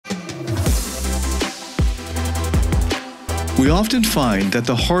We often find that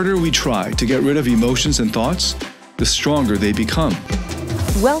the harder we try to get rid of emotions and thoughts, the stronger they become.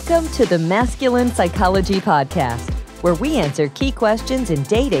 Welcome to the Masculine Psychology Podcast, where we answer key questions in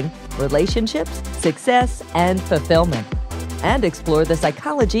dating, relationships, success, and fulfillment, and explore the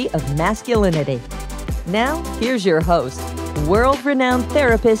psychology of masculinity. Now, here's your host, world-renowned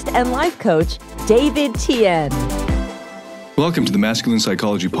therapist and life coach, David Tian. Welcome to the Masculine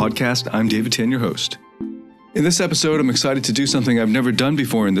Psychology Podcast. I'm David Tian, your host. In this episode, I'm excited to do something I've never done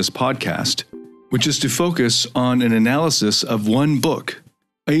before in this podcast, which is to focus on an analysis of one book.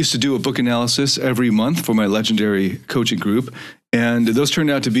 I used to do a book analysis every month for my legendary coaching group, and those turned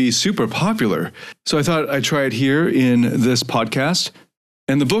out to be super popular. So I thought I'd try it here in this podcast.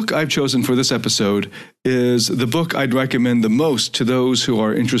 And the book I've chosen for this episode is the book I'd recommend the most to those who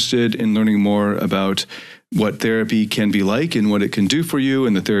are interested in learning more about what therapy can be like and what it can do for you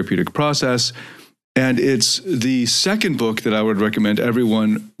in the therapeutic process. And it's the second book that I would recommend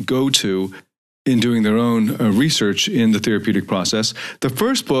everyone go to in doing their own research in the therapeutic process. The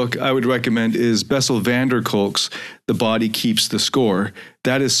first book I would recommend is Bessel van der Kolk's The Body Keeps the Score.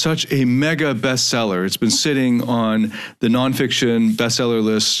 That is such a mega bestseller. It's been sitting on the nonfiction bestseller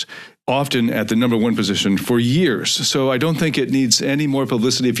list, often at the number one position for years. So I don't think it needs any more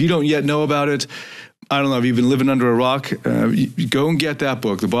publicity. If you don't yet know about it, I don't know if you've been living under a rock, you go and get that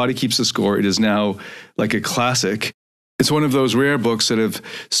book, The Body Keeps the Score. It is now like a classic. It's one of those rare books that have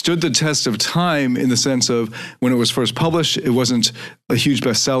stood the test of time in the sense of when it was first published, it wasn't a huge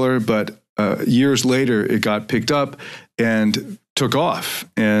bestseller, but years later it got picked up and took off.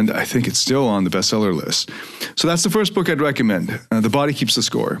 And I think it's still on the bestseller list. So that's the first book I'd recommend, The Body Keeps the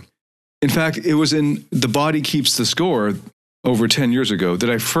Score. In fact, it was in The Body Keeps the Score over 10 years ago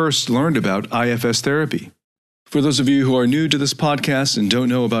that I first learned about IFS therapy. For those of you who are new to this podcast and don't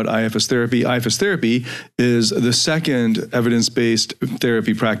know about IFS therapy is the second evidence-based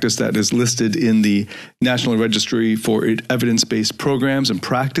therapy practice that is listed in the National Registry for Evidence-Based Programs and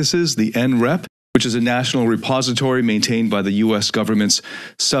Practices, the NREP, which is a national repository maintained by the U.S. government's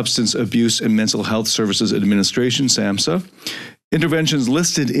Substance Abuse and Mental Health Services Administration, SAMHSA. Interventions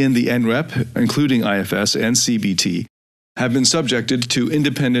listed in the NREP, including IFS and CBT, have been subjected to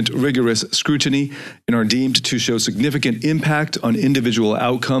independent, rigorous scrutiny and are deemed to show significant impact on individual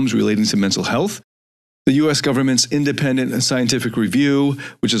outcomes relating to mental health. The U.S. government's independent scientific review,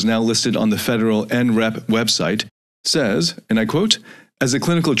 which is now listed on the federal NREP website, says, and I quote, "As a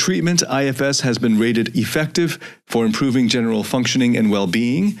clinical treatment, IFS has been rated effective for improving general functioning and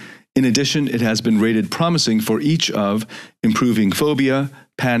well-being. In addition, it has been rated promising for each of improving phobia,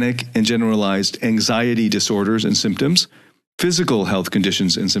 panic, and generalized anxiety disorders and symptoms, physical health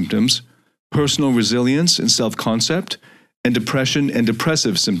conditions and symptoms, personal resilience and self-concept, and depression and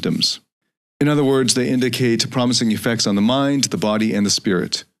depressive symptoms." In other words, they indicate promising effects on the mind, the body, and the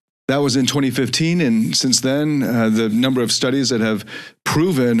spirit. That was in 2015, and since then, the number of studies that have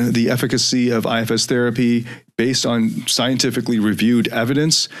proven the efficacy of IFS therapy based on scientifically reviewed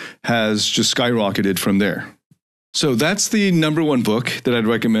evidence has just skyrocketed from there. So that's the number one book that I'd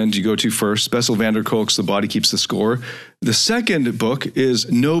recommend you go to first, Bessel van der Kolk's The Body Keeps the Score. The second book is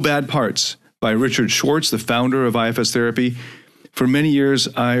No Bad Parts by Richard Schwartz, the founder of IFS Therapy. For many years,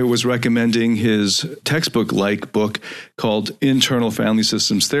 I was recommending his textbook-like book called Internal Family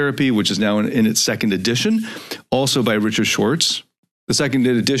Systems Therapy, which is now in its second edition, also by Richard Schwartz. The second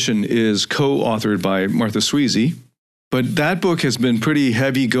edition is co-authored by Martha Sweezy. But that book has been pretty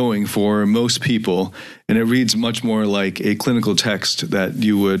heavy going for most people, and it reads much more like a clinical text that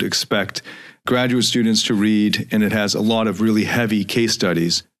you would expect graduate students to read, and it has a lot of really heavy case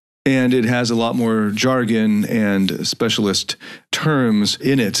studies. And it has a lot more jargon and specialist terms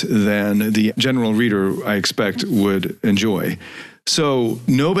in it than the general reader, I expect, would enjoy. So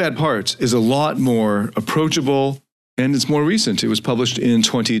No Bad Parts is a lot more approachable, and it's more recent. It was published in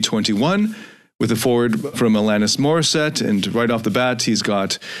 2021. With a foreword from Alanis Morissette, and right off the bat, he's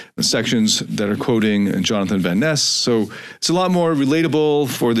got sections that are quoting Jonathan Van Ness. So it's a lot more relatable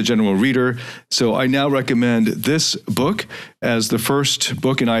for the general reader. So I now recommend this book as the first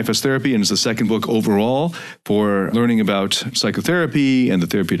book in IFS therapy, and as the second book overall for learning about psychotherapy and the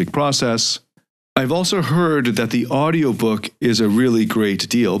therapeutic process. I've also heard that the audiobook is a really great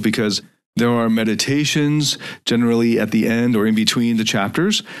deal because there are meditations generally at the end or in between the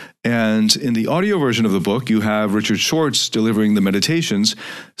chapters. And in the audio version of the book, you have Richard Schwartz delivering the meditations.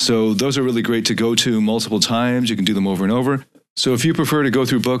 So those are really great to go to multiple times. You can do them over and over. So if you prefer to go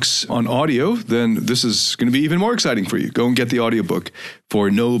through books on audio, then this is going to be even more exciting for you. Go and get the audiobook for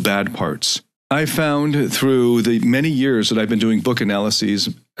No Bad Parts. I found through the many years that I've been doing book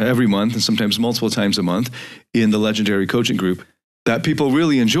analyses every month and sometimes multiple times a month in the legendary coaching group that people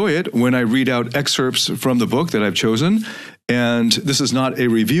really enjoy it when I read out excerpts from the book that I've chosen. And this is not a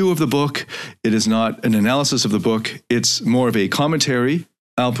review of the book. It is not an analysis of the book. It's more of a commentary.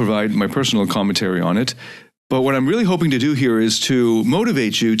 I'll provide my personal commentary on it. But what I'm really hoping to do here is to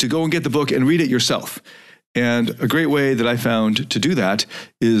motivate you to go and get the book and read it yourself. And a great way that I found to do that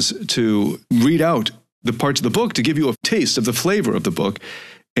is to read out the parts of the book to give you a taste of the flavor of the book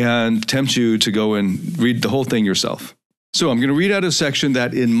and tempt you to go and read the whole thing yourself. So I'm going to read out a section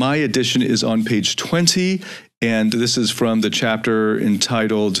that in my edition is on page 20, and this is from the chapter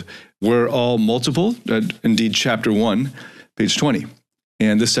entitled We're All Multiple, indeed chapter 1, page 20.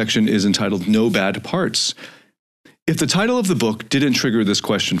 And this section is entitled No Bad Parts. If the title of the book didn't trigger this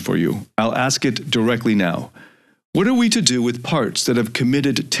question for you, I'll ask it directly now. What are we to do with parts that have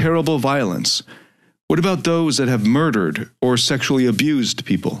committed terrible violence? What about those that have murdered or sexually abused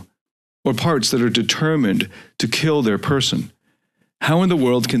people? Or parts that are determined to kill their person? How in the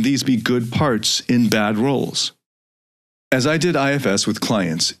world can these be good parts in bad roles? As I did IFS with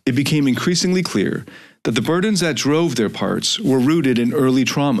clients, it became increasingly clear that the burdens that drove their parts were rooted in early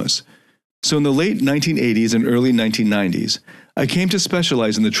traumas. So in the late 1980s and early 1990s, I came to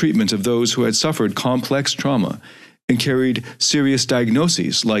specialize in the treatment of those who had suffered complex trauma and carried serious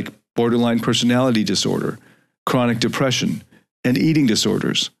diagnoses like borderline personality disorder, chronic depression, and eating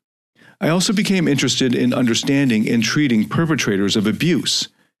disorders. I also became interested in understanding and treating perpetrators of abuse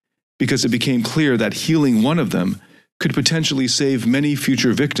because it became clear that healing one of them could potentially save many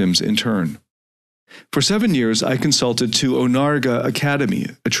future victims in turn. For 7 years, I consulted to Onarga Academy,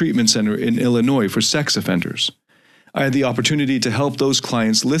 a treatment center in Illinois for sex offenders. I had the opportunity to help those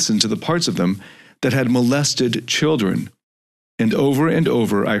clients listen to the parts of them that had molested children. And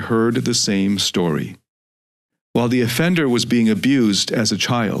over I heard the same story. While the offender was being abused as a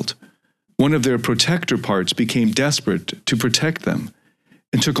child, one of their protector parts became desperate to protect them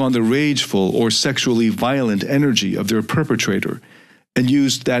and took on the rageful or sexually violent energy of their perpetrator and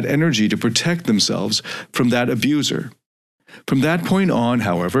used that energy to protect themselves from that abuser. From that point on,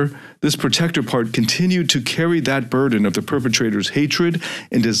 however, this protector part continued to carry that burden of the perpetrator's hatred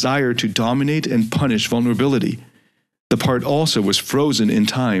and desire to dominate and punish vulnerability. The part also was frozen in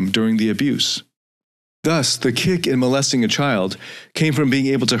time during the abuse. Thus, the kick in molesting a child came from being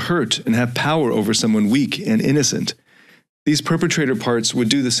able to hurt and have power over someone weak and innocent. These perpetrator parts would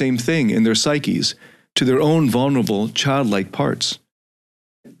do the same thing in their psyches to their own vulnerable, childlike parts.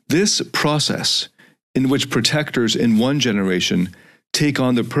 This process, in which protectors in one generation take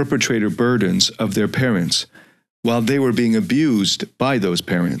on the perpetrator burdens of their parents while they were being abused by those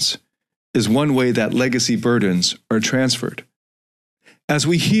parents, is one way that legacy burdens are transferred. As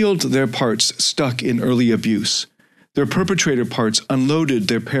we healed their parts stuck in early abuse, their perpetrator parts unloaded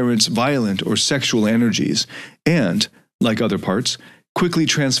their parents' violent or sexual energies and, like other parts, quickly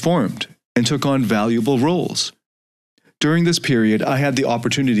transformed and took on valuable roles. During this period, I had the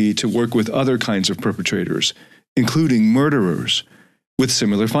opportunity to work with other kinds of perpetrators, including murderers, with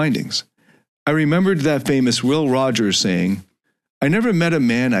similar findings. I remembered that famous Will Rogers saying, "I never met a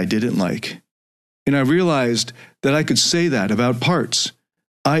man I didn't like." And I realized that I could say that about parts.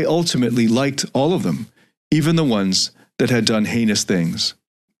 I ultimately liked all of them, even the ones that had done heinous things.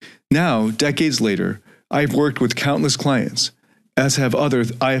 Now, decades later, I've worked with countless clients, as have other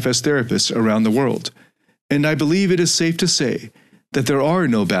IFS therapists around the world. And I believe it is safe to say that there are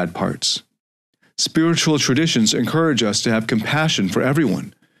no bad parts. Spiritual traditions encourage us to have compassion for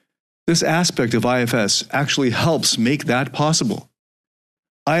everyone. This aspect of IFS actually helps make that possible.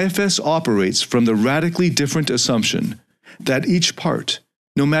 IFS operates from the radically different assumption that each part,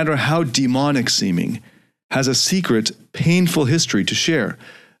 no matter how demonic seeming, has a secret, painful history to share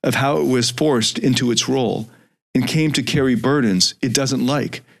of how it was forced into its role and came to carry burdens it doesn't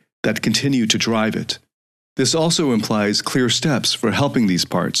like that continue to drive it. This also implies clear steps for helping these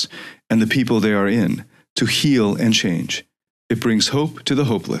parts and the people they are in to heal and change. It brings hope to the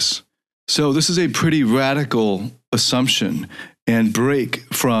hopeless. So this is a pretty radical assumption and break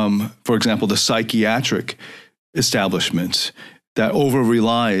from, for example, the psychiatric establishment that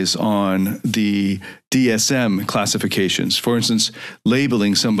over-relies on the DSM classifications. For instance,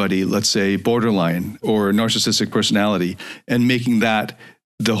 labeling somebody, let's say, borderline or narcissistic personality, and making that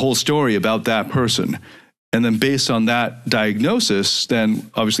the whole story about that person. And then based on that diagnosis, then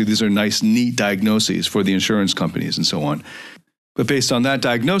obviously these are nice, neat diagnoses for the insurance companies and so on. But based on that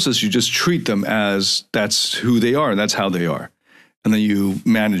diagnosis, you just treat them as that's who they are and that's how they are. And then you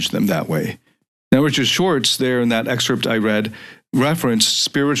manage them that way. Now, Richard Schwartz, there in that excerpt I read, referenced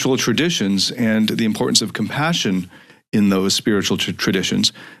spiritual traditions and the importance of compassion in those spiritual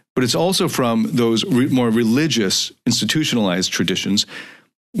traditions, but it's also from those more religious, institutionalized traditions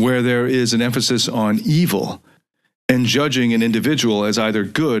where there is an emphasis on evil and judging an individual as either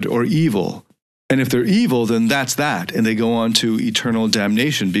good or evil. And if they're evil, then that's that, and they go on to eternal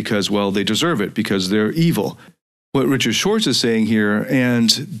damnation because, well, they deserve it because they're evil. What Richard Schwartz is saying here,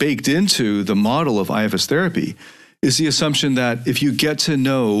 and baked into the model of IFS therapy, is the assumption that if you get to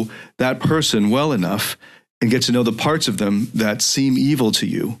know that person well enough and get to know the parts of them that seem evil to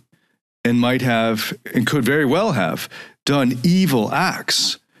you and might have, and could very well have, done evil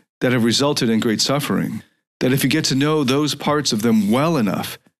acts that have resulted in great suffering, that if you get to know those parts of them well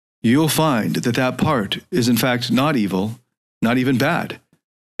enough, you'll find that that part is in fact not evil, not even bad.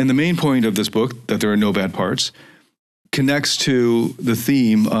 And the main point of this book, that there are no bad parts, connects to the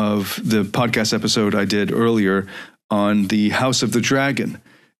theme of the podcast episode I did earlier on the House of the Dragon,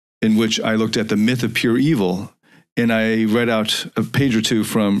 in which I looked at the myth of pure evil, and I read out a page or two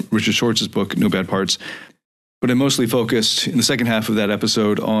from Richard Schwartz's book, No Bad Parts. But I mostly focused in the second half of that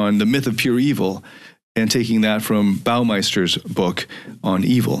episode on the myth of pure evil and taking that from Baumeister's book on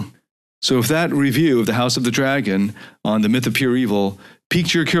evil. So if that review of the House of the Dragon on the myth of pure evil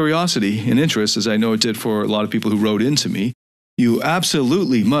piqued your curiosity and interest, as I know it did for a lot of people who wrote into me, you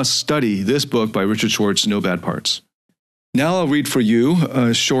absolutely must study this book by Richard Schwartz, No Bad Parts. Now I'll read for you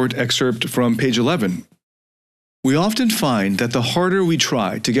a short excerpt from page 11. We often find that the harder we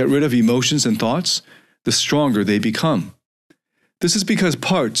try to get rid of emotions and thoughts, the stronger they become. This is because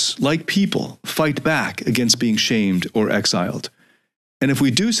parts, like people, fight back against being shamed or exiled. And if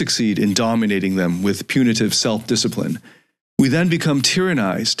we do succeed in dominating them with punitive self-discipline, we then become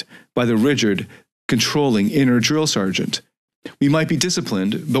tyrannized by the rigid, controlling inner drill sergeant. We might be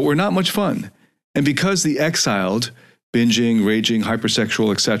disciplined, but we're not much fun. And because the exiled, binging, raging,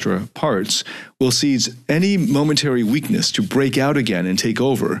 hypersexual, etc. parts will seize any momentary weakness to break out again and take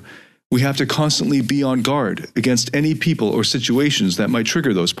over, we have to constantly be on guard against any people or situations that might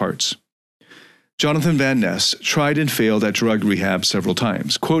trigger those parts. Jonathan Van Ness tried and failed at drug rehab several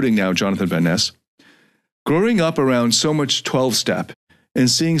times. Quoting now Jonathan Van Ness, "Growing up around so much 12-step and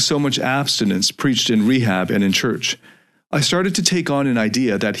seeing so much abstinence preached in rehab and in church, I started to take on an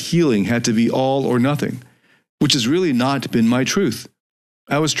idea that healing had to be all or nothing, which has really not been my truth.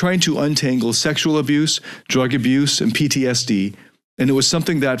 I was trying to untangle sexual abuse, drug abuse, and PTSD, and it was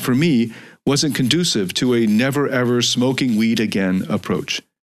something that, for me, wasn't conducive to a never-ever smoking weed again approach.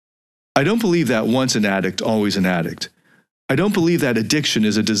 I don't believe that once an addict, always an addict. I don't believe that addiction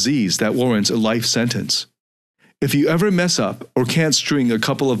is a disease that warrants a life sentence. If you ever mess up or can't string a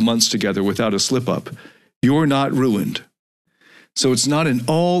couple of months together without a slip-up, you're not ruined." So it's not an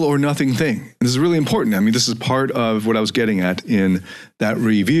all-or-nothing thing. This is really important. I mean, this is part of what I was getting at in that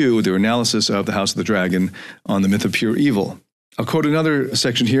review, the analysis of the House of the Dragon on the myth of pure evil. I'll quote another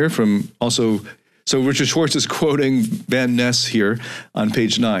section here from also, so Richard Schwartz is quoting Van Ness here on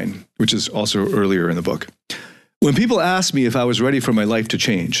page 9, which is also earlier in the book. "When people asked me if I was ready for my life to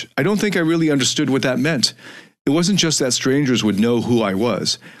change, I don't think I really understood what that meant. It wasn't just that strangers would know who I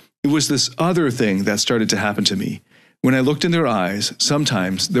was. It was this other thing that started to happen to me. When I looked in their eyes,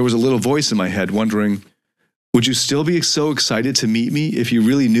 sometimes there was a little voice in my head wondering, would you still be so excited to meet me if you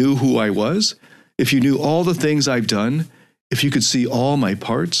really knew who I was? If you knew all the things I've done? If you could see all my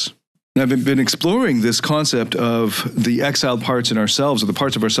parts?" And I've been exploring this concept of the exiled parts in ourselves, or the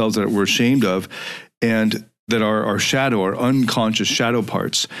parts of ourselves that we're ashamed of, and that are our shadow, our unconscious shadow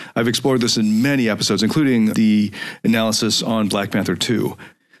parts. I've explored this in many episodes, including the analysis on Black Panther 2.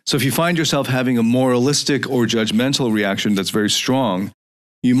 So if you find yourself having a moralistic or judgmental reaction that's very strong,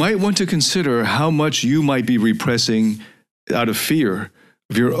 you might want to consider how much you might be repressing out of fear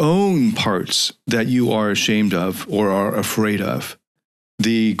of your own parts that you are ashamed of or are afraid of.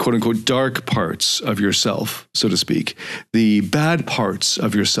 The quote-unquote dark parts of yourself, so to speak. The bad parts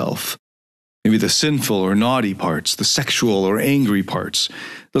of yourself. Maybe the sinful or naughty parts, the sexual or angry parts.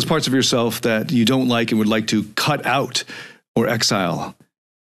 Those parts of yourself that you don't like and would like to cut out or exile.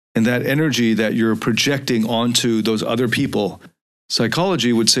 And that energy that you're projecting onto those other people,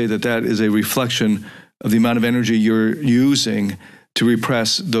 psychology would say that that is a reflection of the amount of energy you're using to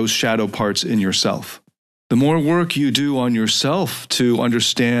repress those shadow parts in yourself. The more work you do on yourself to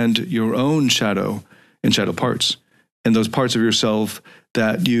understand your own shadow and shadow parts, and those parts of yourself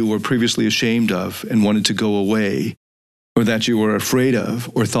that you were previously ashamed of and wanted to go away, or that you were afraid of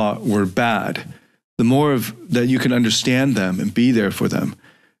or thought were bad, the more of that you can understand them and be there for them,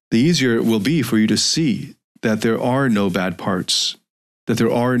 the easier it will be for you to see that there are no bad parts, that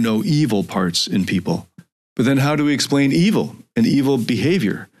there are no evil parts in people. But then how do we explain evil? and evil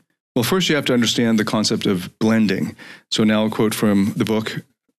behavior? Well, first you have to understand the concept of blending. So now I'll quote from the book.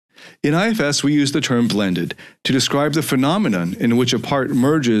 In IFS, we use the term blended to describe the phenomenon in which a part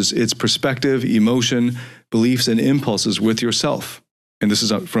merges its perspective, emotion, beliefs, and impulses with yourself. And this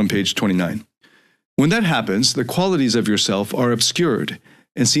is from page 29. When that happens, the qualities of yourself are obscured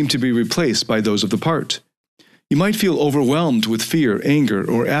and seem to be replaced by those of the part. You might feel overwhelmed with fear, anger,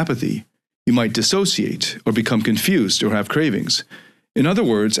 or apathy. You might dissociate or become confused or have cravings. In other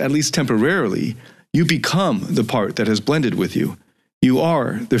words, at least temporarily, you become the part that has blended with you. You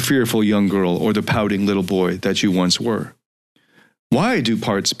are the fearful young girl or the pouting little boy that you once were. Why do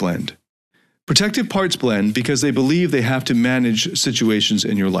parts blend? Protective parts blend because they believe they have to manage situations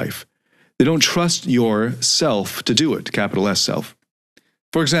in your life. They don't trust your self to do it, capital S self.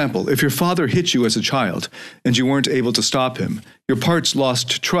 For example, if your father hit you as a child and you weren't able to stop him, your parts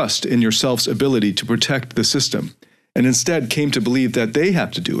lost trust in your self's ability to protect the system, and instead came to believe that they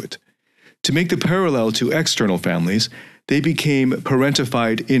have to do it. To make the parallel to external families, they became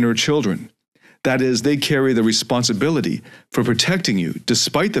parentified inner children. That is, they carry the responsibility for protecting you,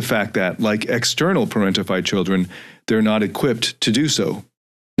 despite the fact that, like external parentified children, they're not equipped to do so.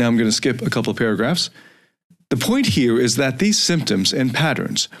 Now I'm going to skip a couple paragraphs. The point here is that these symptoms and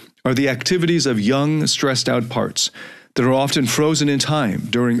patterns are the activities of young, stressed-out parts that are often frozen in time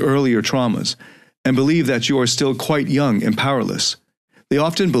during earlier traumas and believe that you are still quite young and powerless. They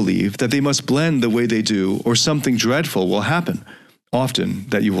often believe that they must blend the way they do or something dreadful will happen, often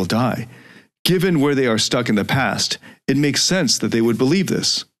that you will die. Given where they are stuck in the past, it makes sense that they would believe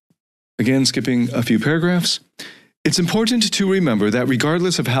this. Again, skipping a few paragraphs. It's important to remember that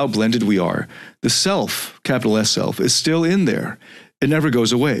regardless of how blended we are, the self, capital S self, is still in there. It never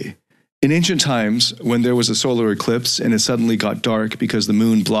goes away. In ancient times, when there was a solar eclipse and it suddenly got dark because the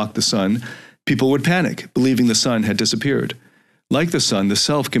moon blocked the sun, people would panic, believing the sun had disappeared. Like the sun, the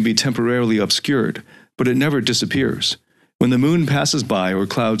self can be temporarily obscured, but it never disappears. When the moon passes by or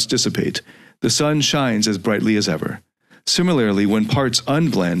clouds dissipate, the sun shines as brightly as ever. Similarly, when parts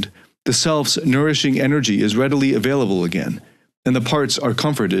unblend, the self's nourishing energy is readily available again, and the parts are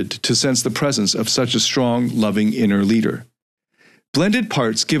comforted to sense the presence of such a strong, loving inner leader. Blended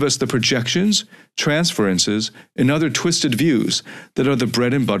parts give us the projections, transferences, and other twisted views that are the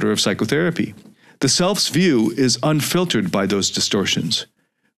bread and butter of psychotherapy. The self's view is unfiltered by those distortions.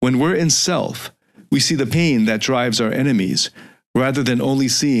 When we're in self, we see the pain that drives our enemies, rather than only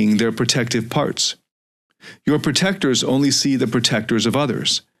seeing their protective parts. Your protectors only see the protectors of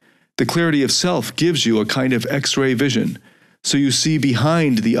others. The clarity of self gives you a kind of X-ray vision, so you see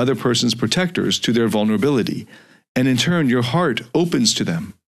behind the other person's protectors to their vulnerability, and in turn your heart opens to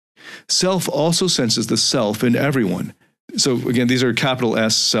them. Self also senses the self in everyone. So again, these are capital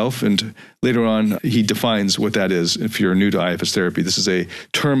S self, and later on he defines what that is. If you're new to IFS therapy, this is a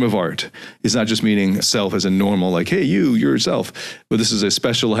term of art. It's not just meaning self as a normal, like, hey, you're yourself, but this is a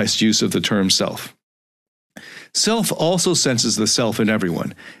specialized use of the term self. Self also senses the self in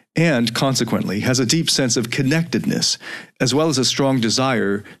everyone, and consequently has a deep sense of connectedness, as well as a strong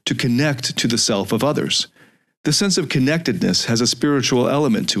desire to connect to the self of others. The sense of connectedness has a spiritual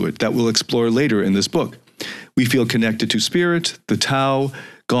element to it that we'll explore later in this book. We feel connected to spirit, the Tao,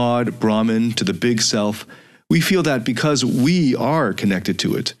 God, Brahman, to the big self. We feel that because we are connected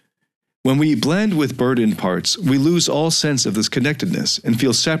to it. When we blend with burdened parts, we lose all sense of this connectedness and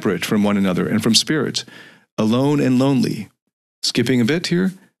feel separate from one another and from spirit, alone and lonely. Skipping a bit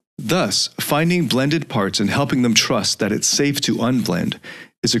here. Thus, finding blended parts and helping them trust that it's safe to unblend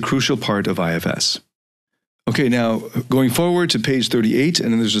is a crucial part of IFS. Okay, now going forward to page 38,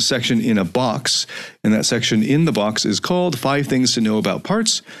 and then there's a section in a box, and that section in the box is called 5 Things to Know About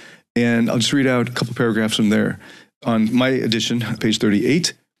Parts, and I'll just read out a couple paragraphs from there. On my edition, page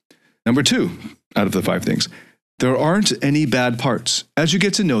 38, number 2 out of the 5 things. There aren't any bad parts. As you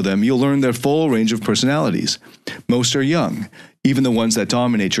get to know them, you'll learn their full range of personalities. Most are young, even the ones that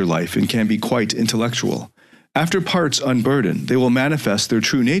dominate your life and can be quite intellectual. After parts unburden, they will manifest their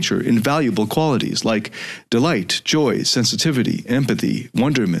true nature in valuable qualities like delight, joy, sensitivity, empathy,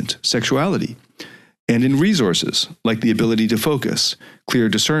 wonderment, sexuality, and in resources like the ability to focus, clear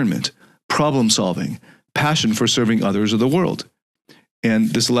discernment, problem solving, passion for serving others or the world.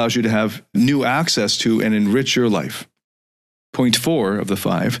 And this allows you to have new access to and enrich your life. Point 4 of the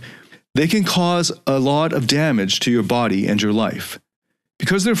 5, they can cause a lot of damage to your body and your life.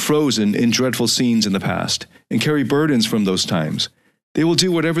 Because they're frozen in dreadful scenes in the past and carry burdens from those times, they will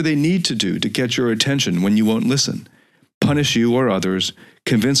do whatever they need to do to get your attention when you won't listen, punish you or others,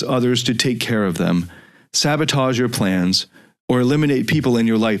 convince others to take care of them, sabotage your plans, or eliminate people in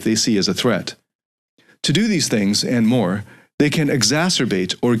your life they see as a threat. To do these things and more, They can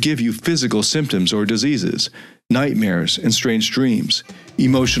exacerbate or give you physical symptoms or diseases, nightmares and strange dreams,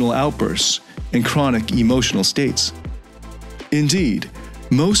 emotional outbursts, and chronic emotional states. Indeed,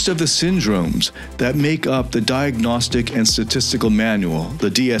 most of the syndromes that make up the Diagnostic and Statistical Manual, the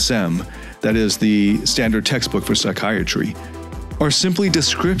DSM, that is the standard textbook for psychiatry, are simply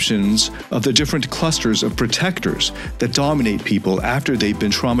descriptions of the different clusters of protectors that dominate people after they've been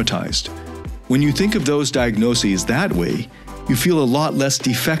traumatized. When you think of those diagnoses that way, you feel a lot less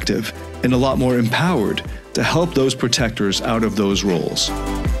defective and a lot more empowered to help those protectors out of those roles.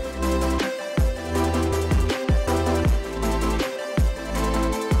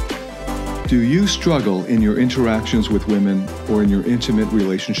 Do you struggle in your interactions with women or in your intimate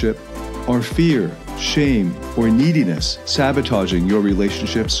relationship? Are fear, shame, or neediness sabotaging your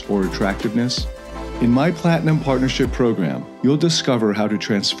relationships or attractiveness? In my Platinum Partnership Program, you'll discover how to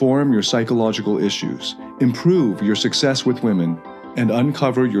transform your psychological issues, improve your success with women, and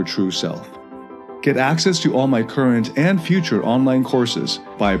uncover your true self. Get access to all my current and future online courses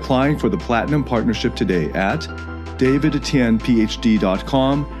by applying for the Platinum Partnership today at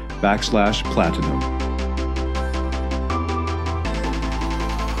davidtianphd.com/platinum.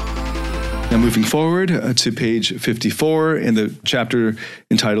 Now moving forward to page 54 in the chapter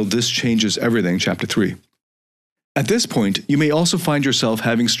entitled This Changes Everything, Chapter 3. At this point, you may also find yourself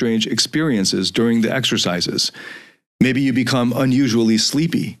having strange experiences during the exercises. Maybe you become unusually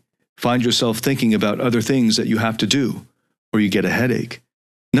sleepy, find yourself thinking about other things that you have to do, or you get a headache.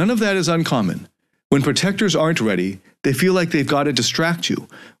 None of that is uncommon. When protectors aren't ready, they feel like they've got to distract you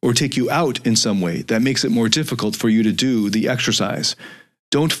or take you out in some way that makes it more difficult for you to do the exercise.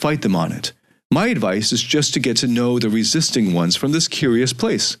 Don't fight them on it. My advice is just to get to know the resisting ones from this curious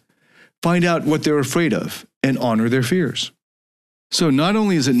place. Find out what they're afraid of and honor their fears. So not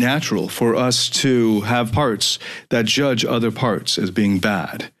only is it natural for us to have parts that judge other parts as being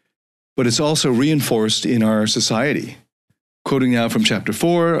bad, but it's also reinforced in our society. Quoting now from Chapter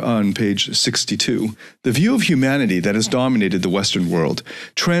 4 on page 62, the view of humanity that has dominated the Western world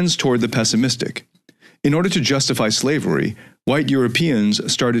trends toward the pessimistic. In order to justify slavery, white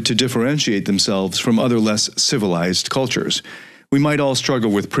Europeans started to differentiate themselves from other less civilized cultures. We might all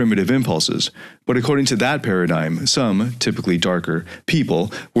struggle with primitive impulses, but according to that paradigm, some, typically darker,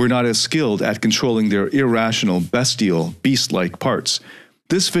 people were not as skilled at controlling their irrational, bestial, beast-like parts.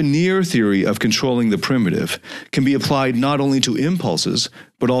 This veneer theory of controlling the primitive can be applied not only to impulses,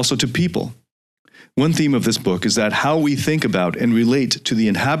 but also to people. One theme of this book is that how we think about and relate to the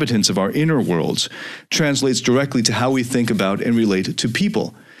inhabitants of our inner worlds translates directly to how we think about and relate to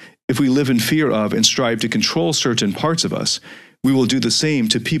people. If we live in fear of and strive to control certain parts of us, we will do the same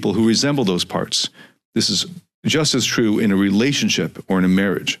to people who resemble those parts. This is just as true in a relationship or in a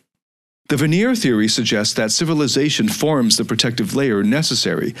marriage. The veneer theory suggests that civilization forms the protective layer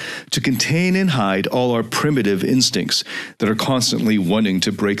necessary to contain and hide all our primitive instincts that are constantly wanting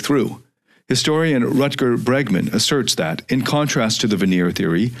to break through. Historian Rutger Bregman asserts that, in contrast to the veneer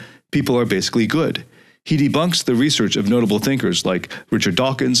theory, people are basically good. He debunks the research of notable thinkers like Richard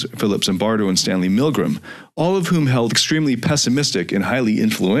Dawkins, Philip Zimbardo, and Stanley Milgram, all of whom held extremely pessimistic and highly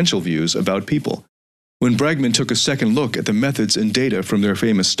influential views about people. When Bregman took a second look at the methods and data from their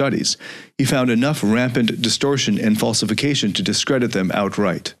famous studies, he found enough rampant distortion and falsification to discredit them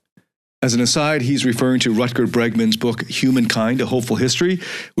outright. As an aside, he's referring to Rutger Bregman's book, Humankind, A Hopeful History,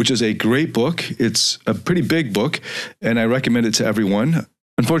 which is a great book. It's a pretty big book, and I recommend it to everyone.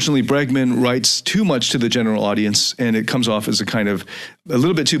 Unfortunately, Bregman writes too much to the general audience, and it comes off as a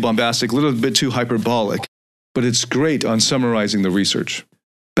little bit too bombastic, a little bit too hyperbolic, but it's great on summarizing the research.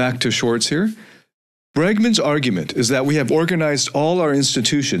 Back to Schwartz here. Bregman's argument is that we have organized all our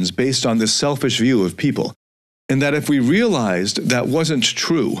institutions based on this selfish view of people, and that if we realized that wasn't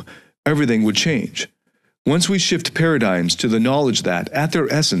true, everything would change. Once we shift paradigms to the knowledge that, at their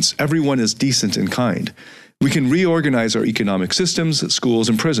essence, everyone is decent and kind, we can reorganize our economic systems, schools,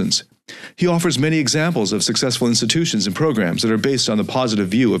 and prisons. He offers many examples of successful institutions and programs that are based on the positive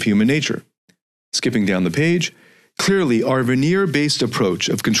view of human nature. Skipping down the page, clearly our veneer-based approach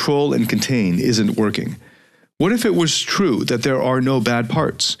of control and contain isn't working. What if it was true that there are no bad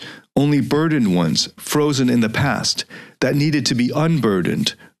parts, only burdened ones frozen in the past that needed to be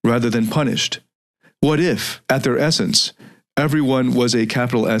unburdened rather than punished? What if, at their essence, everyone was a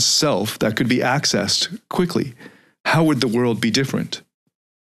capital S self that could be accessed quickly? How would the world be different?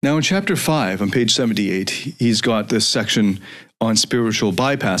 Now in Chapter 5, on page 78, he's got this section on spiritual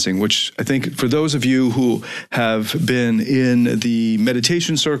bypassing, which I think for those of you who have been in the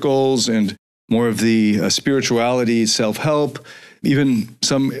meditation circles and more of the spirituality, self-help, even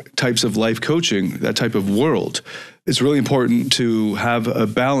some types of life coaching, that type of world, it's really important to have a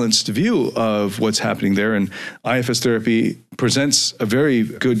balanced view of what's happening there. And IFS therapy presents a very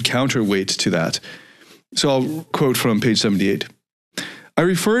good counterweight to that. So I'll quote from page 78. I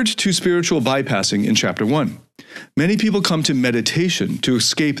referred to spiritual bypassing in chapter 1. Many people come to meditation to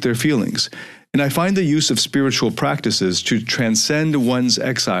escape their feelings, and I find the use of spiritual practices to transcend one's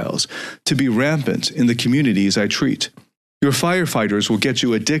exiles to be rampant in the communities I treat. Your firefighters will get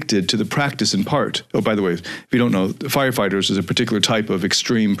you addicted to the practice in part. Oh, by the way, if you don't know, firefighters is a particular type of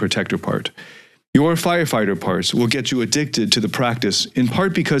extreme protector part. Your firefighter parts will get you addicted to the practice in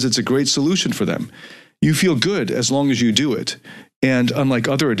part because it's a great solution for them. You feel good as long as you do it. And unlike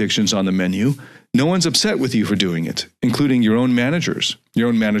other addictions on the menu, no one's upset with you for doing it, including your own managers, your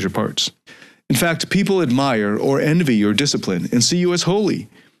own manager parts. In fact, people admire or envy your discipline and see you as holy.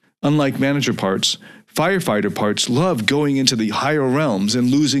 Unlike manager parts, firefighter parts love going into the higher realms and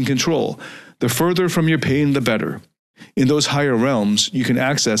losing control. The further from your pain, the better. In those higher realms, you can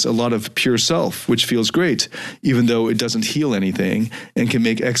access a lot of pure self, which feels great, even though it doesn't heal anything and can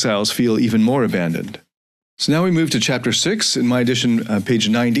make exiles feel even more abandoned. So now we move to chapter 6, in my edition, page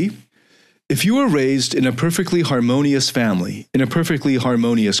 90. If you were raised in a perfectly harmonious family, in a perfectly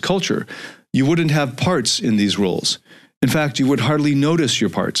harmonious culture, you wouldn't have parts in these roles. In fact, you would hardly notice your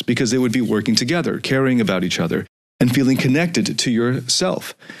parts because they would be working together, caring about each other, and feeling connected to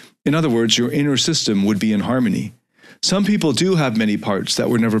yourself. In other words, your inner system would be in harmony. Some people do have many parts that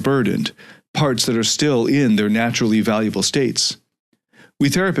were never burdened, parts that are still in their naturally valuable states. We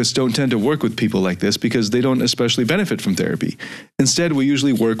therapists don't tend to work with people like this because they don't especially benefit from therapy. Instead, we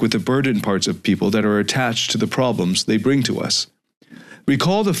usually work with the burdened parts of people that are attached to the problems they bring to us.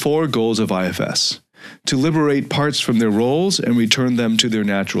 Recall the 4 goals of IFS: to liberate parts from their roles and return them to their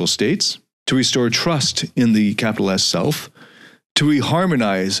natural states, to restore trust in the capital S self, to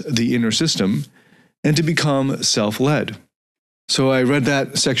reharmonize the inner system, and to become self-led. So I read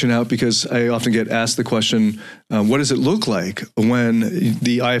that section out because I often get asked the question, what does it look like when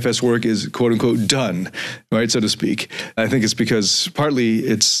the IFS work is quote-unquote done, right, so to speak? I think it's because partly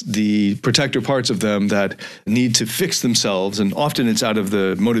it's the protector parts of them that need to fix themselves, and often it's out of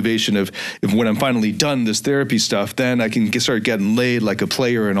the motivation of if when I'm finally done this therapy stuff, then I can start getting laid like a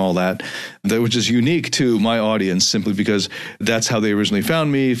player and all that, which is unique to my audience simply because that's how they originally found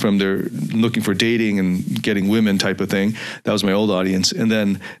me, from their looking for dating and getting women type of thing. That was my old audience. And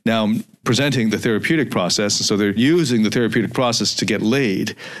then now I'm presenting the therapeutic process. And so they're using the therapeutic process to get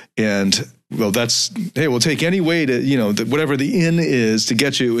laid. And well, we'll take any way to, whatever the in is to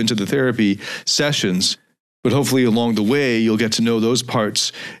get you into the therapy sessions. But hopefully along the way, you'll get to know those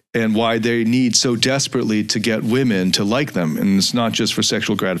parts and why they need so desperately to get women to like them. And it's not just for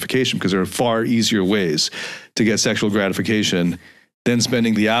sexual gratification, because there are far easier ways to get sexual gratification than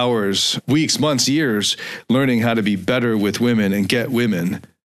spending the hours, weeks, months, years learning how to be better with women and get women.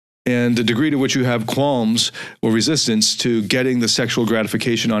 And the degree to which you have qualms or resistance to getting the sexual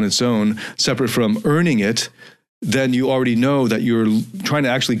gratification on its own, separate from earning it, then you already know that you're trying to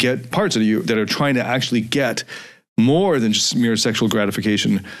actually get parts of you that are trying to actually get more than just mere sexual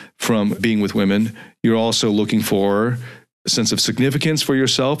gratification from being with women. You're also looking for a sense of significance for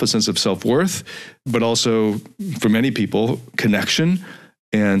yourself, a sense of self-worth, but also, for many people, connection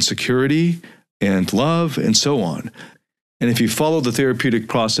and security and love and so on. And if you follow the therapeutic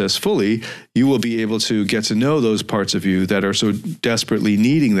process fully, you will be able to get to know those parts of you that are so desperately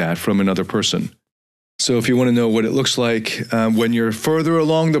needing that from another person. So if you want to know what it looks like when you're further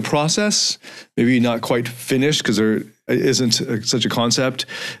along the process, maybe not quite finished because there isn't such a concept,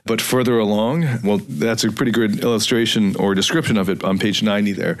 but further along, well, that's a pretty good illustration or description of it on page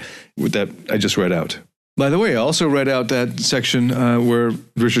 90 there that I just read out. By the way, I also read out that section where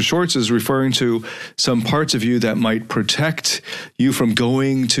Richard Schwartz is referring to some parts of you that might protect you from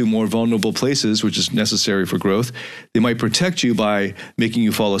going to more vulnerable places, which is necessary for growth. They might protect you by making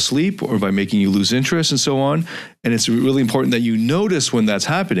you fall asleep or by making you lose interest and so on. And it's really important that you notice when that's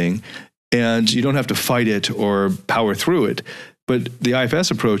happening, and you don't have to fight it or power through it. But the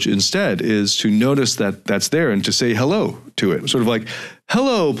IFS approach instead is to notice that that's there and to say hello to it. Sort of like,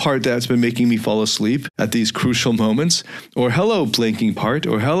 hello, part that's been making me fall asleep at these crucial moments, or hello, blinking part,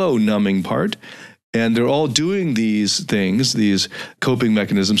 or hello, numbing part. And they're all doing these things, these coping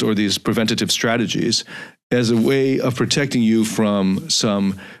mechanisms or these preventative strategies as a way of protecting you from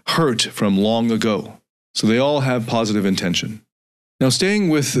some hurt from long ago. So they all have positive intention. Now, staying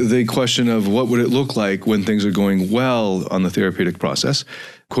with the question of what would it look like when things are going well on the therapeutic process,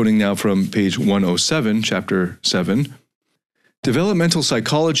 quoting now from page 107, chapter 7, developmental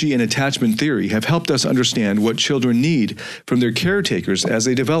psychology and attachment theory have helped us understand what children need from their caretakers as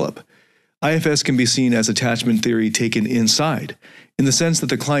they develop. IFS can be seen as attachment theory taken inside, in the sense that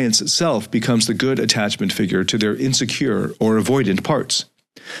the client's self becomes the good attachment figure to their insecure or avoidant parts.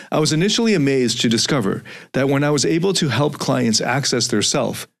 I was initially amazed to discover that when I was able to help clients access their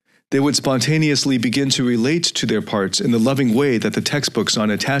self, they would spontaneously begin to relate to their parts in the loving way that the textbooks on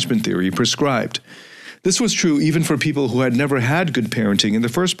attachment theory prescribed. This was true even for people who had never had good parenting in the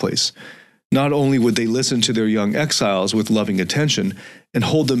first place. Not only would they listen to their young exiles with loving attention and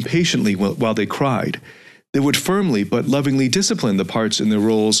hold them patiently while they cried, they would firmly but lovingly discipline the parts in their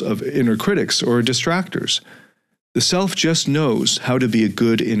roles of inner critics or distractors. The self just knows how to be a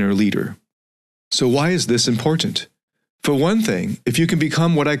good inner leader. So why is this important? For one thing, if you can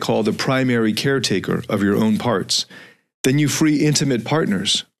become what I call the primary caretaker of your own parts, then you free intimate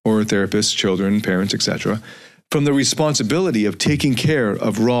partners, or therapists, children, parents, etc., from the responsibility of taking care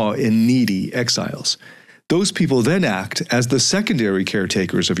of raw and needy exiles. Those people then act as the secondary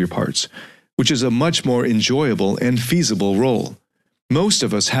caretakers of your parts, which is a much more enjoyable and feasible role. Most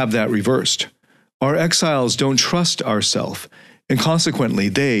of us have that reversed. Our exiles don't trust our self, and consequently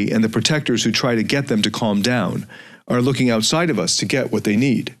they and the protectors who try to get them to calm down are looking outside of us to get what they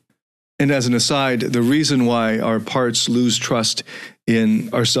need. And as an aside, the reason why our parts lose trust in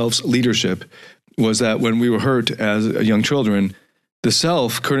our self's leadership was that when we were hurt as young children, the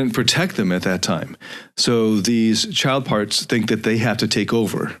self couldn't protect them at that time. So these child parts think that they have to take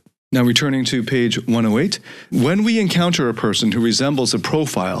over. Now returning to page 108, when we encounter a person who resembles a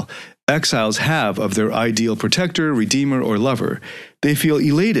profile exiles have of their ideal protector, redeemer, or lover, they feel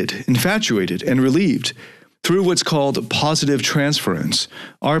elated, infatuated, and relieved. Through what's called positive transference,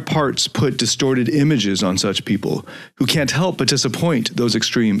 our parts put distorted images on such people who can't help but disappoint those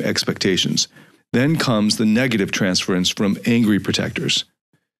extreme expectations. Then comes the negative transference from angry protectors.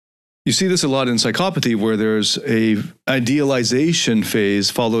 You see this a lot in psychopathy, where there's a idealization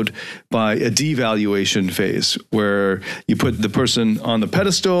phase followed by a devaluation phase, where you put the person on the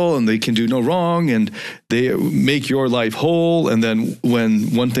pedestal and they can do no wrong and they make your life whole, and then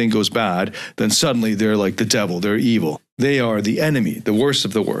when one thing goes bad, then suddenly they're like the devil, they're evil. They are the enemy, the worst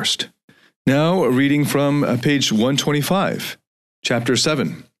of the worst. Now, reading from page 125, chapter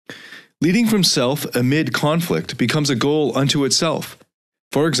 7. Leading from self amid conflict becomes a goal unto itself.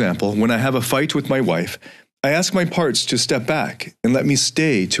 For example, when I have a fight with my wife, I ask my parts to step back and let me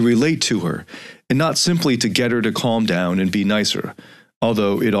stay to relate to her, and not simply to get her to calm down and be nicer,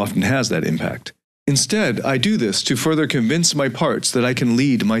 although it often has that impact. Instead, I do this to further convince my parts that I can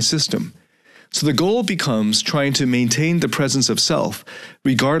lead my system. So the goal becomes trying to maintain the presence of self,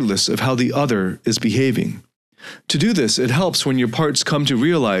 regardless of how the other is behaving. To do this, it helps when your parts come to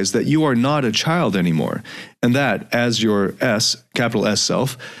realize that you are not a child anymore, and that, as your capital S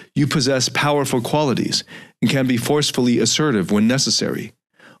self, you possess powerful qualities and can be forcefully assertive when necessary.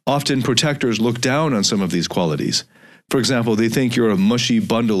 Often, protectors look down on some of these qualities. For example, they think you're a mushy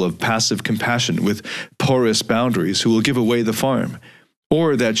bundle of passive compassion with porous boundaries who will give away the farm,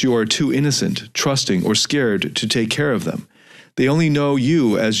 or that you are too innocent, trusting, or scared to take care of them. They only know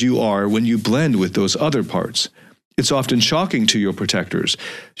you as you are when you blend with those other parts. It's often shocking to your protectors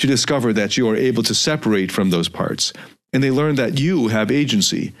to discover that you are able to separate from those parts, and they learn that you have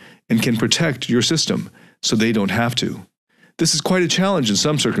agency and can protect your system, so they don't have to. This is quite a challenge in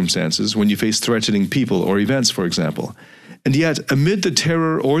some circumstances when you face threatening people or events, for example. And yet, amid the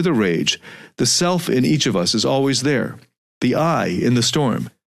terror or the rage, the self in each of us is always there, the I in the storm,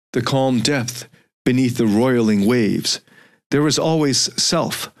 the calm depth beneath the roiling waves. There is always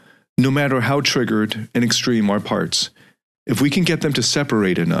self, no matter how triggered and extreme our parts. If we can get them to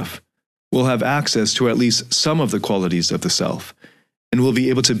separate enough, we'll have access to at least some of the qualities of the self, and we'll be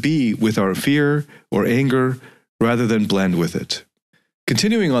able to be with our fear or anger rather than blend with it.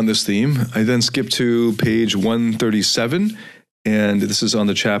 Continuing on this theme, I then skip to page 137, and this is on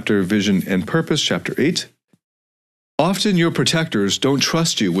the chapter Vision and Purpose, chapter 8. Often your protectors don't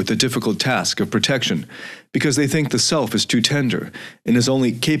trust you with the difficult task of protection because they think the self is too tender and is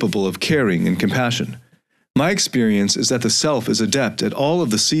only capable of caring and compassion. My experience is that the self is adept at all of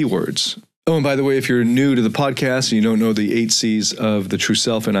the C words. Oh, and by the way, if you're new to the podcast and you don't know the 8 C's of the true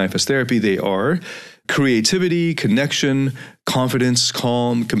self in IFS therapy, they are creativity, connection, confidence,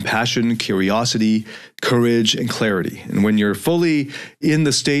 calm, compassion, curiosity, courage, and clarity. And when you're fully in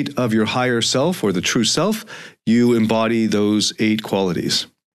the state of your higher self or the true self, you embody those 8 qualities.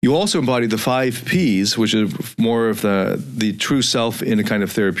 You also embody the 5 P's, which is more of the true self in a kind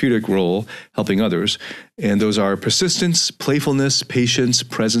of therapeutic role, helping others. And those are persistence, playfulness, patience,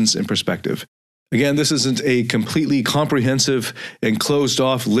 presence, and perspective. Again, this isn't a completely comprehensive and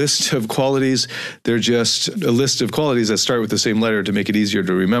closed-off list of qualities. They're just a list of qualities that start with the same letter to make it easier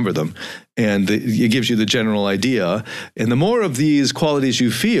to remember them. And it gives you the general idea. And the more of these qualities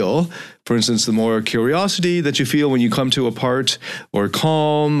you feel, for instance, the more curiosity that you feel when you come to a part, or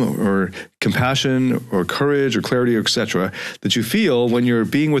calm, or compassion, or courage, or clarity, etc., that you feel when you're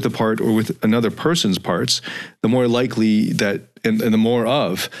being with a part or with another person's parts, the more likely that, and the more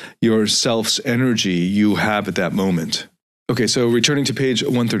of your self's energy you have at that moment. Okay, so returning to page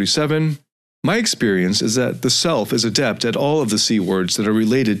 137. My experience is that the self is adept at all of the C words that are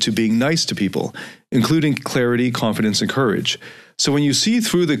related to being nice to people, including clarity, confidence, and courage. So when you see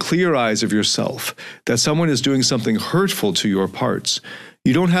through the clear eyes of yourself that someone is doing something hurtful to your parts,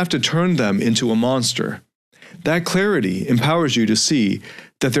 you don't have to turn them into a monster. That clarity empowers you to see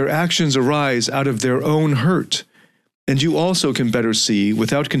that their actions arise out of their own hurt. And you also can better see,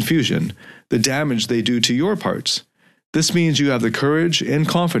 without confusion, the damage they do to your parts. This means you have the courage and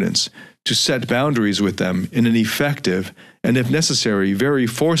confidence to set boundaries with them in an effective and, if necessary, very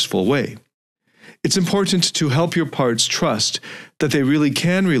forceful way. It's important to help your parts trust that they really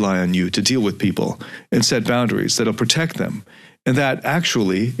can rely on you to deal with people and set boundaries that'll protect them, and that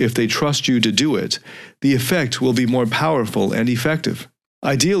actually, if they trust you to do it, the effect will be more powerful and effective.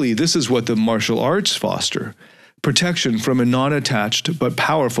 Ideally, this is what the martial arts foster: protection from a non-attached but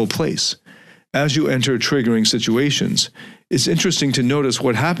powerful place. As you enter triggering situations, it's interesting to notice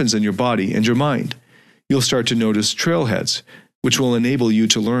what happens in your body and your mind. You'll start to notice trailheads, which will enable you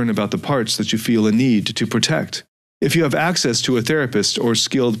to learn about the parts that you feel a need to protect. If you have access to a therapist or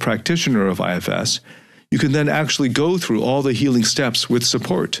skilled practitioner of IFS, you can then actually go through all the healing steps with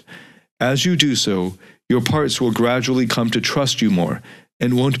support. As you do so, your parts will gradually come to trust you more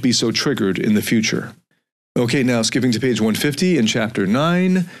and won't be so triggered in the future. Okay, now skipping to page 150 in chapter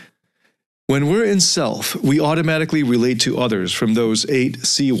 9. When we're in self, we automatically relate to others from those 8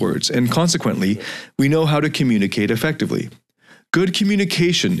 C words, and consequently, we know how to communicate effectively. Good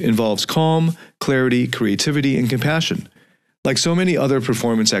communication involves calm, clarity, creativity, and compassion. Like so many other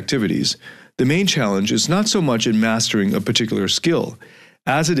performance activities, the main challenge is not so much in mastering a particular skill,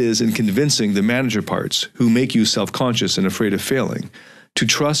 as it is in convincing the manager parts, who make you self-conscious and afraid of failing, to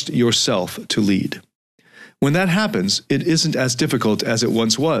trust yourself to lead. When that happens, it isn't as difficult as it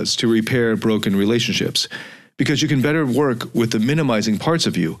once was to repair broken relationships, because you can better work with the minimizing parts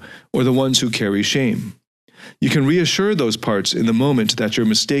of you, or the ones who carry shame. You can reassure those parts in the moment that your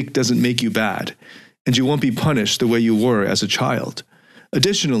mistake doesn't make you bad, and you won't be punished the way you were as a child.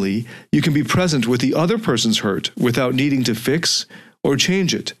 Additionally, you can be present with the other person's hurt without needing to fix or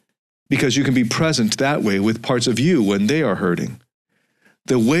change it, because you can be present that way with parts of you when they are hurting.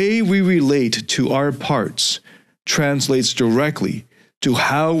 The way we relate to our parts translates directly to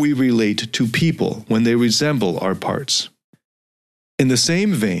how we relate to people when they resemble our parts. In the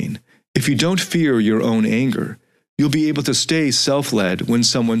same vein, if you don't fear your own anger, you'll be able to stay self-led when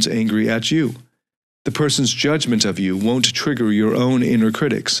someone's angry at you. The person's judgment of you won't trigger your own inner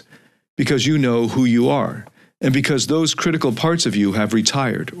critics, because you know who you are, and because those critical parts of you have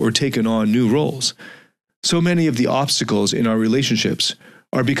retired or taken on new roles. So many of the obstacles in our relationships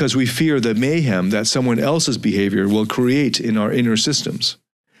are because we fear the mayhem that someone else's behavior will create in our inner systems.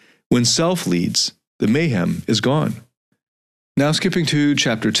 When self leads, the mayhem is gone. Now skipping to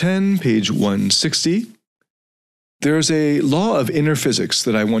chapter 10, page 160. There's a law of inner physics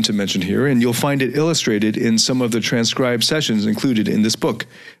that I want to mention here, and you'll find it illustrated in some of the transcribed sessions included in this book.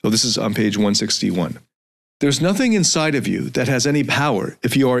 This is on page 161. There's nothing inside of you that has any power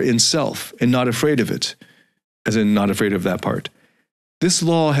if you are in self and not afraid of it, as in not afraid of that part. This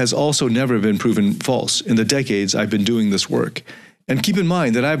law has also never been proven false in the decades I've been doing this work. And keep in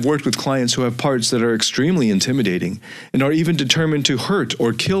mind that I've worked with clients who have parts that are extremely intimidating and are even determined to hurt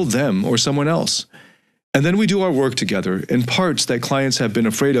or kill them or someone else. And then we do our work together, and parts that clients have been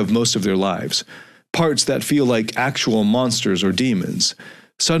afraid of most of their lives, parts that feel like actual monsters or demons,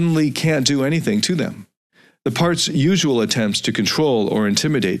 suddenly can't do anything to them. The part's usual attempts to control or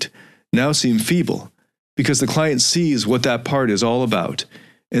intimidate now seem feeble, because the client sees what that part is all about,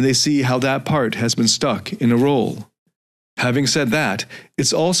 and they see how that part has been stuck in a role. Having said that,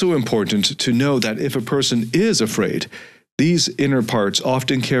 it's also important to know that if a person is afraid, these inner parts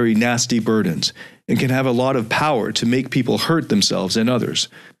often carry nasty burdens and can have a lot of power to make people hurt themselves and others.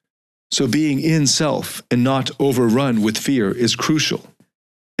 So being in self and not overrun with fear is crucial.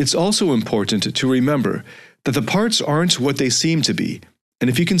 It's also important to remember that the parts aren't what they seem to be, and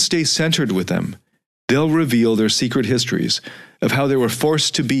if you can stay centered with them, they'll reveal their secret histories of how they were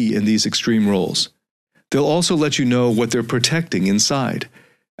forced to be in these extreme roles. They'll also let you know what they're protecting inside,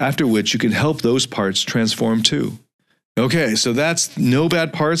 after which you can help those parts transform too. Okay, so that's No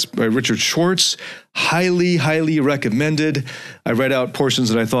Bad Parts by Richard Schwartz. Highly, highly recommended. I read out portions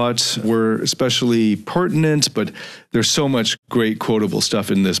that I thought were especially pertinent, but there's so much great quotable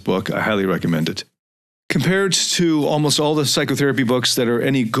stuff in this book. I highly recommend it. Compared to almost all the psychotherapy books that are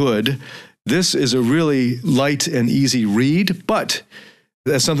any good, this is a really light and easy read, but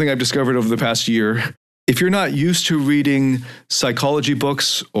that's something I've discovered over the past year. If you're not used to reading psychology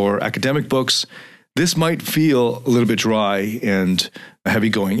books or academic books, this might feel a little bit dry and heavy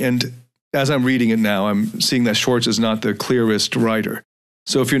going. And as I'm reading it now, I'm seeing that Schwartz is not the clearest writer.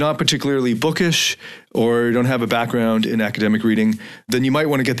 So if you're not particularly bookish or you don't have a background in academic reading, then you might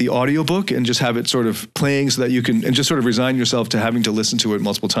want to get the audiobook and just have it sort of playing so that you can, and just sort of resign yourself to having to listen to it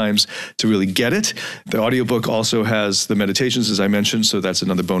multiple times to really get it. The audiobook also has the meditations, as I mentioned, so that's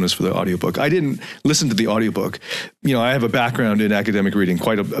another bonus for the audiobook. I didn't listen to the audiobook. I have a background in academic reading,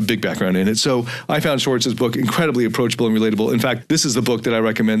 quite a big background in it. So I found Schwartz's book incredibly approachable and relatable. In fact, this is the book that I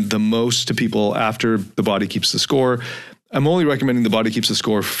recommend the most to people after The Body Keeps the Score. I'm only recommending The Body Keeps the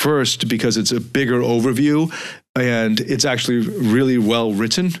Score first because it's a bigger overview and it's actually really well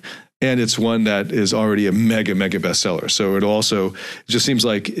written. And it's one that is already a mega bestseller. So it just seems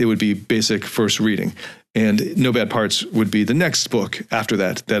like it would be basic first reading. And No Bad Parts would be the next book after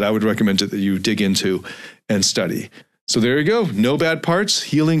that I would recommend that you dig into and study. So there you go. No Bad Parts,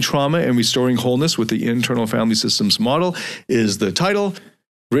 Healing Trauma and Restoring Wholeness with the Internal Family Systems Model is the title.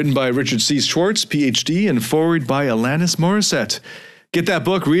 Written by Richard C. Schwartz, Ph.D., and forward by Alanis Morissette. Get that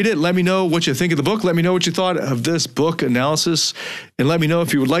book, read it. Let me know what you think of the book. Let me know what you thought of this book analysis. And let me know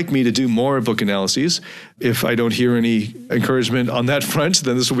if you would like me to do more book analyses. If I don't hear any encouragement on that front,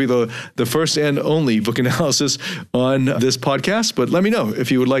 then this will be the first and only book analysis on this podcast. But let me know if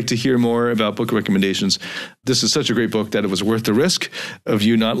you would like to hear more about book recommendations. This is such a great book that it was worth the risk of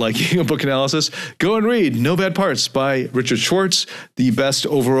you not liking a book analysis. Go and read No Bad Parts by Richard Schwartz, the best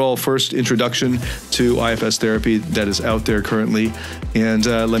overall first introduction to IFS therapy that is out there currently. And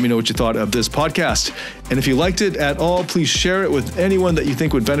let me know what you thought of this podcast. And if you liked it at all, please share it with anyone that you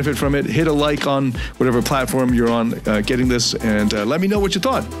think would benefit from it. Hit a like on whatever platform you're on getting this, and let me know what you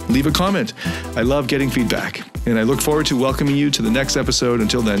thought. Leave a comment. I love getting feedback. And I look forward to welcoming you to the next episode.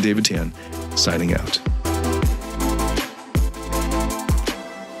 Until then, David Tian, signing out.